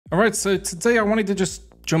Alright, so today I wanted to just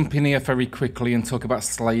jump in here very quickly and talk about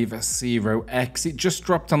Slave Zero X. It just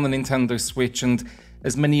dropped on the Nintendo Switch, and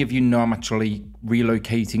as many of you know, I'm actually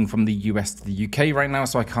relocating from the US to the UK right now,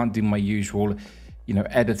 so I can't do my usual,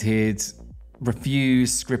 edited,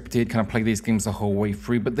 reviews, scripted, kind of play these games the whole way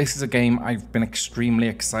through. But this is a game I've been extremely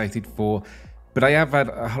excited for, but I have had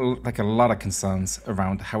a lot of concerns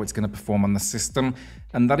around how it's going to perform on the system,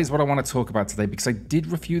 and that is what I want to talk about today, because I did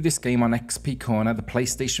review this game on XPcorner, the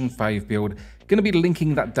PlayStation 5 build. Going to be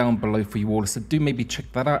linking that down below for you all, so do maybe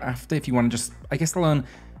check that out after if you want to just, learn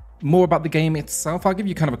more about the game itself. I'll give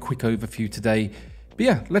you kind of a quick overview today. But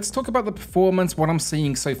yeah, let's talk about the performance, what I'm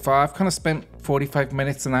seeing so far. I've kind of spent 45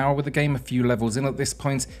 minutes, an hour with the game, a few levels in at this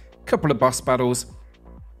point, a couple of boss battles.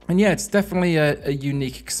 And yeah, it's definitely a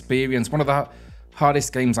unique experience. One of the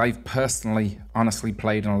hardest games I've personally, honestly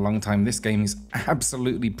played in a long time. This game is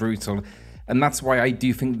absolutely brutal. And that's why I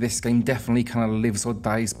do think this game definitely kind of lives or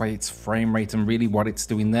dies by its frame rate and really what it's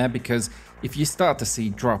doing there. Because if you start to see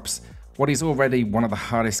drops, what is already one of the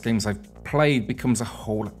hardest games I've played becomes a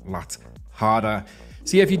whole lot harder.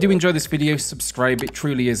 So yeah, if you do enjoy this video, subscribe. It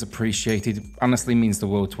truly is appreciated. Honestly means the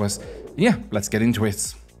world to us. And yeah, let's get into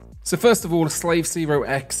it. So first of all, Slave Zero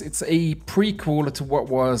X, it's a prequel to what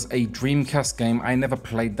was a Dreamcast game. I never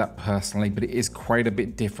played that personally, but it is quite a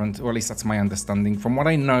bit different, or at least that's my understanding. From what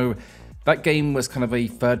I know, that game was kind of a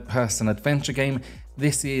third-person adventure game.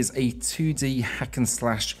 This is a 2D hack and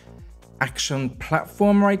slash action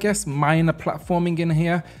platformer, I guess, minor platforming in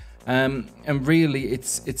here. And really,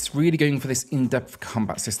 it's really going for this in-depth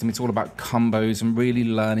combat system. It's all about combos and really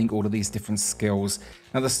learning all of these different skills.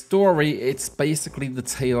 Now, the story, it's basically the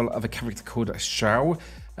tale of a character called Shou.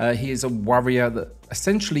 He is a warrior that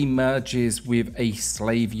essentially merges with a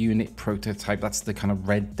slave unit prototype. That's the kind of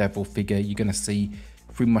red devil figure you're going to see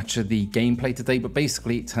through much of the gameplay today. But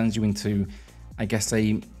basically, it turns you into, I guess,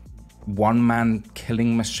 a one-man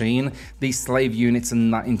killing machine. These slave units are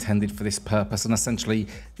not intended for this purpose, and essentially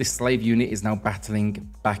this slave unit is now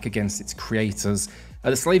battling back against its creators.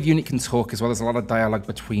 The slave unit can talk as well. There's a lot of dialogue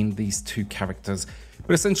between these two characters,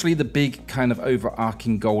 but essentially the big kind of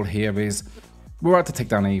overarching goal here is we're out to take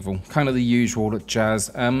down evil, kind of the usual jazz.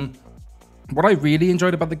 What I really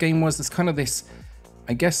enjoyed about the game was there's kind of this,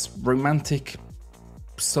 I guess, romantic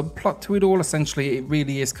subplot to it all. Essentially, it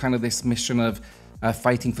really is kind of this mission of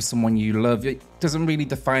fighting for someone you love. It doesn't really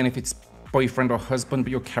define if it's boyfriend or husband,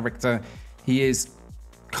 but your character, he is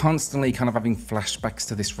constantly kind of having flashbacks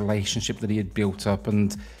to this relationship that he had built up,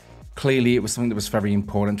 and clearly it was something that was very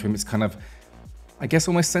important to him. It's kind of, I guess,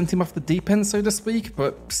 almost sent him off the deep end, so to speak,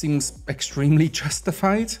 but seems extremely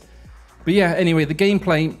justified. But yeah, anyway, the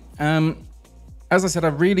gameplay, as I said, I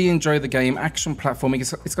really enjoy the game. Action platforming,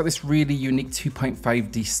 it's got this really unique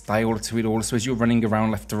 2.5D style to it all, so as you're running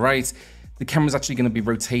around left to right, the camera's actually going to be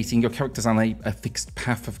rotating. Your character's on a fixed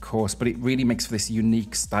path, of course, but it really makes for this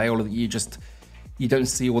unique style that you don't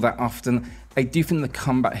see all that often. I do think the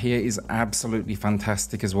combat here is absolutely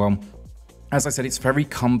fantastic as well. As I said, it's very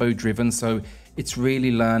combo driven, so it's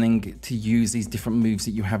really learning to use these different moves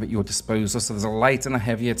that you have at your disposal. So there's a light and a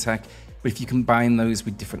heavy attack, but if you combine those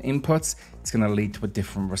with different inputs, it's going to lead to a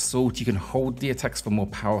different result. You can hold the attacks for more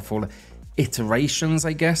powerful iterations,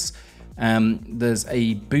 I guess. There's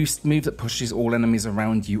a boost move that pushes all enemies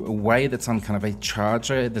around you away. That's on kind of a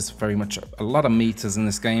charger. There's very much a lot of meters in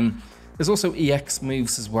this game. There's also EX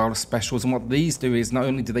moves as well, specials, and what these do is not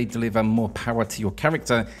only do they deliver more power to your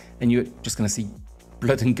character, and you're just going to see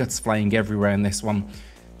blood and guts flying everywhere in this one,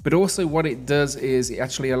 but also what it does is it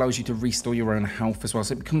actually allows you to restore your own health as well,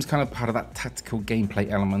 so it becomes kind of part of that tactical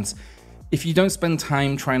gameplay element. If you don't spend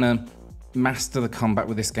time trying to master the combat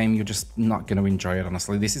with this game, you're just not going to enjoy it,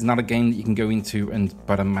 honestly. This is not a game that you can go into and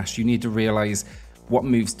button mash. You need to realize what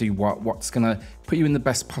moves do what's going to put you in the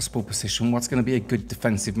best possible position, what's going to be a good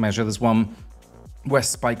defensive measure. There's one where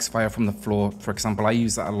spikes fire from the floor, for example. I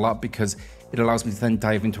use that a lot because it allows me to then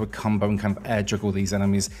dive into a combo and kind of air juggle these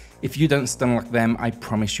enemies. If you don't stun lock them, I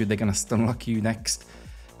promise you they're going to stun lock you next.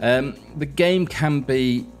 The game can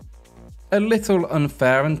be a little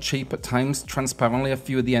unfair and cheap at times. Transparently, a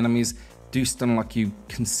few of the enemies do stun lock you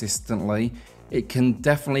consistently. It can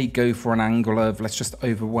definitely go for an angle of let's just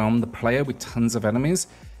overwhelm the player with tons of enemies,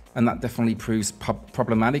 and that definitely proves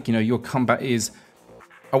problematic. Your combat is,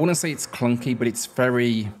 I wouldn't say it's clunky, but it's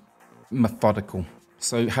very methodical.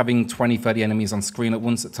 So having 20, 30 enemies on screen at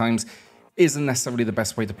once at times isn't necessarily the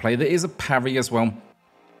best way to play. There is a parry as well.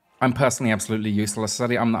 I'm personally absolutely useless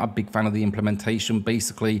at it. I'm not a big fan of the implementation.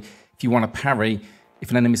 Basically, if you want to parry,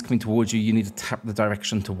 if an enemy is coming towards you, you need to tap the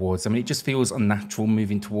direction towards them. It just feels unnatural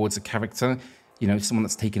moving towards a character, someone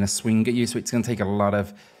that's taking a swing at you. So it's going to take a lot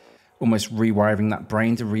of almost rewiring that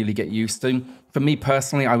brain to really get used to. For me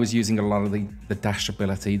personally, I was using a lot of the dash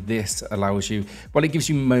ability. This allows you, well, it gives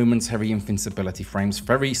you momentary invincibility frames.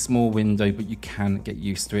 Very small window, but you can get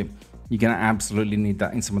used to it. You're going to absolutely need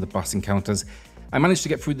that in some of the boss encounters. I managed to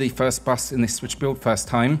get through the first boss in this Switch build first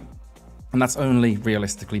time, and that's only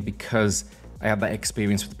realistically because I had that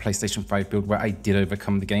experience with the PlayStation 5 build where I did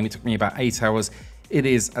overcome the game. It took me about 8 hours. It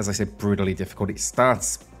is, as I said, brutally difficult. It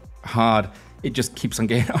starts hard. It just keeps on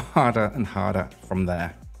getting harder and harder from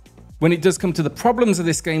there. When it does come to the problems of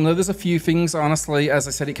this game, though, there's a few things, honestly. As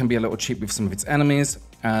I said, it can be a little cheap with some of its enemies.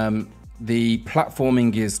 The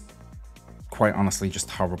platforming is, quite honestly, just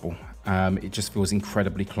horrible. It just feels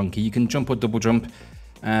incredibly clunky. You can jump or double jump,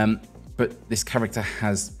 but this character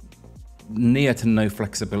has near to no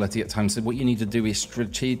flexibility at times. So what you need to do is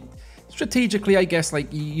strategically, I guess, like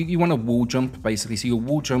you want to wall jump, basically. So you'll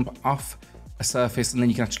wall jump off a surface, and then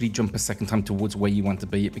you can actually jump a second time towards where you want to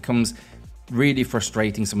be. It becomes really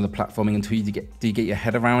frustrating, some of the platforming, until you get your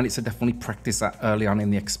head around it. So definitely practice that early on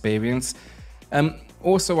in the experience.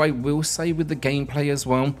 Also, I will say with the gameplay as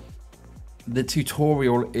well, the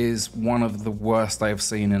tutorial is one of the worst I have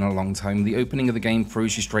seen in a long time. The opening of the game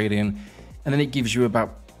throws you straight in, and then it gives you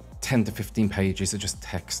about 10 to 15 pages of just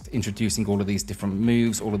text introducing all of these different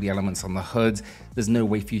moves, all of the elements on the HUD. There's no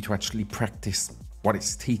way for you to actually practice what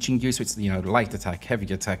it's teaching you. So it's, you know, light attack,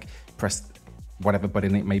 heavy attack, press whatever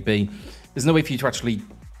button it may be. There's no way for you to actually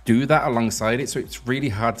do that alongside it. So it's really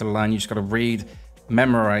hard to learn. You just got to read,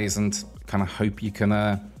 memorize, and kind of hope you can,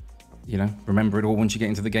 you know, remember it all once you get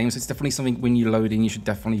into the game. So it's definitely something when you load in, you should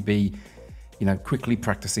definitely be, you know, quickly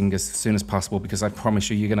practicing as soon as possible, because I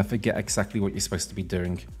promise you, you're going to forget exactly what you're supposed to be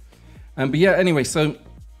doing. But yeah, anyway, so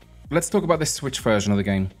let's talk about this Switch version of the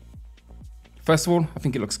game. First of all, I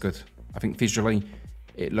think it looks good. I think visually,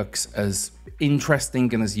 it looks as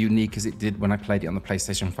interesting and as unique as it did when I played it on the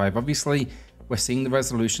PlayStation 5. Obviously, we're seeing the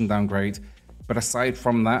resolution downgrade, but aside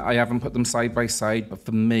from that, I haven't put them side by side, but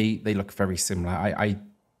for me, they look very similar.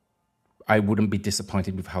 I wouldn't be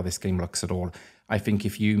disappointed with how this game looks at all. I think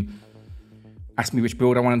if you asked me which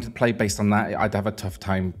build I wanted to play based on that, I'd have a tough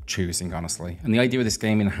time choosing, honestly. And the idea of this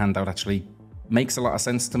game in handout actually makes a lot of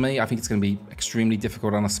sense to me. I think it's going to be extremely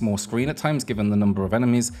difficult on a small screen at times, given the number of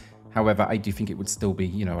enemies. However, I do think it would still be,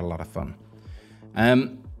 you know, a lot of fun.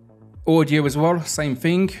 Audio as well, same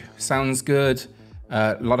thing. Sounds good.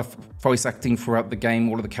 A lot of voice acting throughout the game.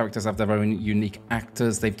 All of the characters have their own unique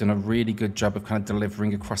actors. They've done a really good job of kind of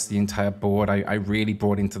delivering across the entire board. I really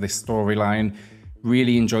brought into this storyline.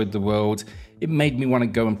 Really enjoyed the world. It made me want to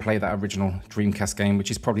go and play that original Dreamcast game,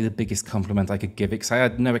 which is probably the biggest compliment I could give it, because I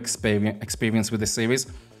had no experience with this series.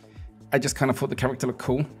 I just kind of thought the character looked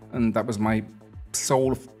cool, and that was my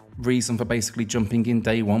sole reason for basically jumping in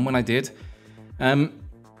day one when I did.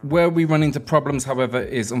 Where we run into problems, however,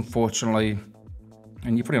 is unfortunately,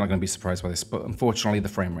 and you're probably not going to be surprised by this, but unfortunately the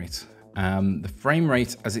frame rate. The frame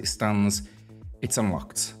rate as it stands, it's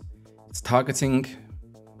unlocked. It's targeting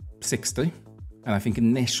 60. And I think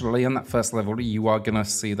initially on that first level, you are going to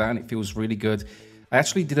see that, and it feels really good. I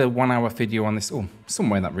actually did a 1 hour video on this,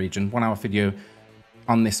 somewhere in that region, 1 hour video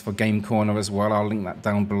on this for Game Corner as well. I'll link that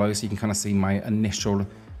down below so you can kind of see my initial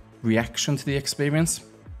reaction to the experience.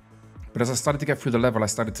 But as I started to get through the level, I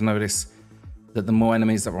started to notice that the more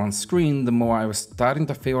enemies that were on screen, the more I was starting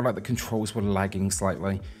to feel like the controls were lagging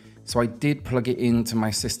slightly. So I did plug it into my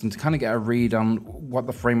system to kind of get a read on what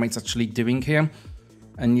the frame rate's actually doing here.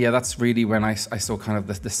 And yeah, that's really when I saw kind of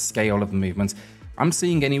the scale of the movements. I'm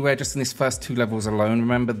seeing anywhere just in this first 2 levels alone.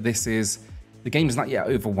 Remember, the game is not yet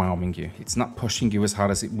overwhelming you. It's not pushing you as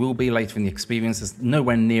hard as it will be later in the experience. There's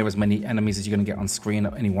nowhere near as many enemies as you're going to get on screen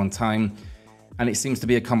at any one time. And it seems to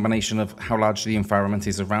be a combination of how large the environment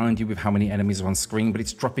is around you with how many enemies are on screen, but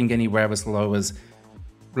it's dropping anywhere as low as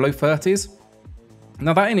low 30s.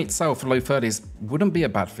 Now that in itself, low 30s, wouldn't be a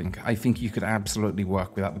bad thing. I think you could absolutely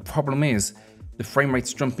work with that. The problem is, the frame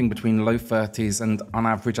rate's jumping between low 30s and on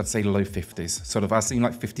average, I'd say low 50s. Sort of, I've seen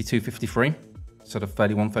like 52, 53, sort of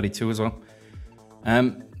 31, 32 as well.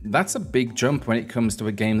 That's a big jump when it comes to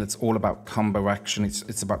a game that's all about combo action.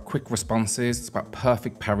 It's about quick responses. It's about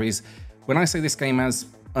perfect parries. When I say this game has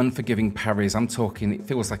unforgiving parries, I'm talking, it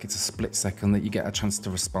feels like it's a split second that you get a chance to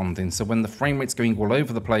respond in. So when the frame rate's going all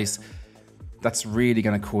over the place, that's really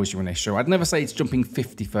going to cause you an issue. I'd never say it's jumping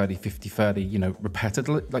 50-30, 50-30, you know,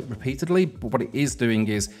 repeatedly, but what it is doing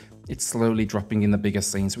is it's slowly dropping in the bigger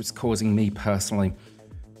scenes, which is causing me personally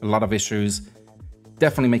a lot of issues,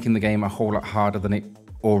 definitely making the game a whole lot harder than it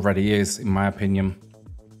already is, in my opinion.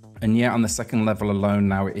 And yeah, on the second level alone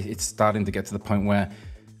now, it's starting to get to the point where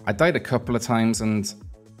I died a couple of times, and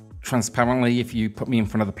transparently, if you put me in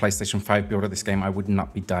front of the PlayStation 5 build of this game, I would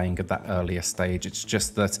not be dying at that earlier stage. It's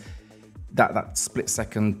just that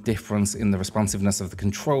split-second difference in the responsiveness of the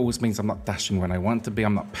controls means I'm not dashing when I want to be,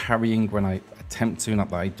 I'm not parrying when I attempt to, not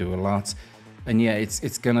that I do a lot. And yeah,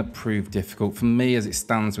 it's gonna prove difficult. For me, as it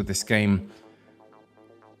stands with this game,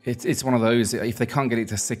 it's one of those, if they can't get it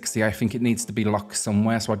to 60, I think it needs to be locked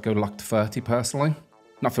somewhere, so I'd go locked 30 personally.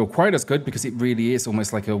 Not feel quite as good because it really is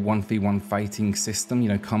almost like a 1v1 fighting system, you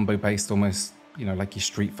know, combo based almost, you know, like your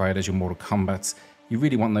Street Fighters, your Mortal Kombats. You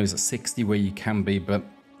really want those at 60 where you can be, but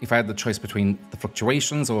if I had the choice between the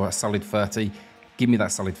fluctuations or a solid 30, give me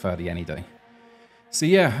that solid 30 any day. So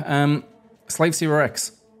yeah, Slave Zero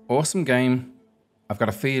X, awesome game. I've got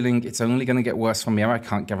a feeling it's only going to get worse from here. I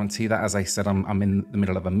can't guarantee that. As I said, I'm in the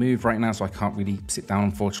middle of a move right now, so I can't really sit down,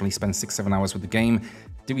 unfortunately, spend 6-7 hours with the game.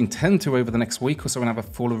 Do intend to over the next week or so and have a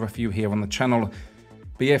full review here on the channel.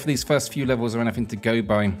 But yeah, for these first few levels are anything to go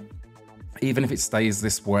by. Even if it stays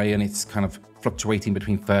this way and it's kind of fluctuating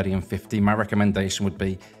between 30 and 50, my recommendation would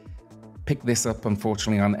be pick this up,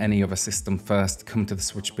 unfortunately, on any other system first, come to the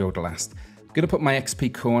Switch build last. I'm going to put my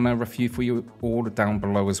XP Corner review for you all down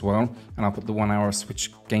below as well, and I'll put the 1 hour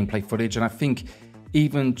Switch gameplay footage, and I think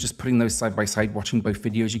even just putting those side by side, watching both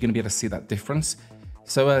videos, you're going to be able to see that difference.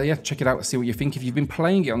 So yeah, check it out, see what you think. If you've been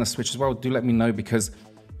playing it on the Switch as well, do let me know, because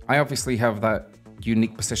I obviously have that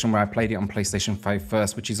unique position where I played it on PlayStation 5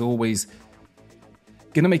 first, which is always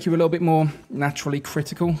going to make you a little bit more naturally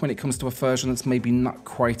critical when it comes to a version that's maybe not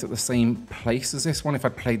quite at the same place as this one. If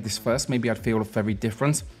I'd played this first, maybe I'd feel very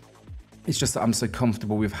different. It's just that I'm so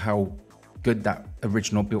comfortable with how good that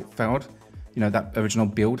original build felt.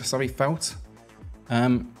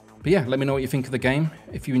 But yeah, let me know what you think of the game.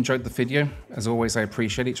 If you enjoyed the video, as always, I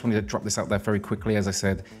appreciate it. Just wanted to drop this out there very quickly. As I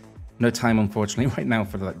said, no time, unfortunately, right now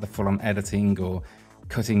for the full-on editing or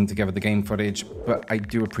cutting together the game footage, but I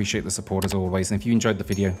do appreciate the support as always. And if you enjoyed the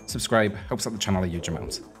video, subscribe, helps out the channel a huge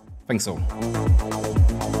amount. Thanks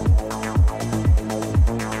all.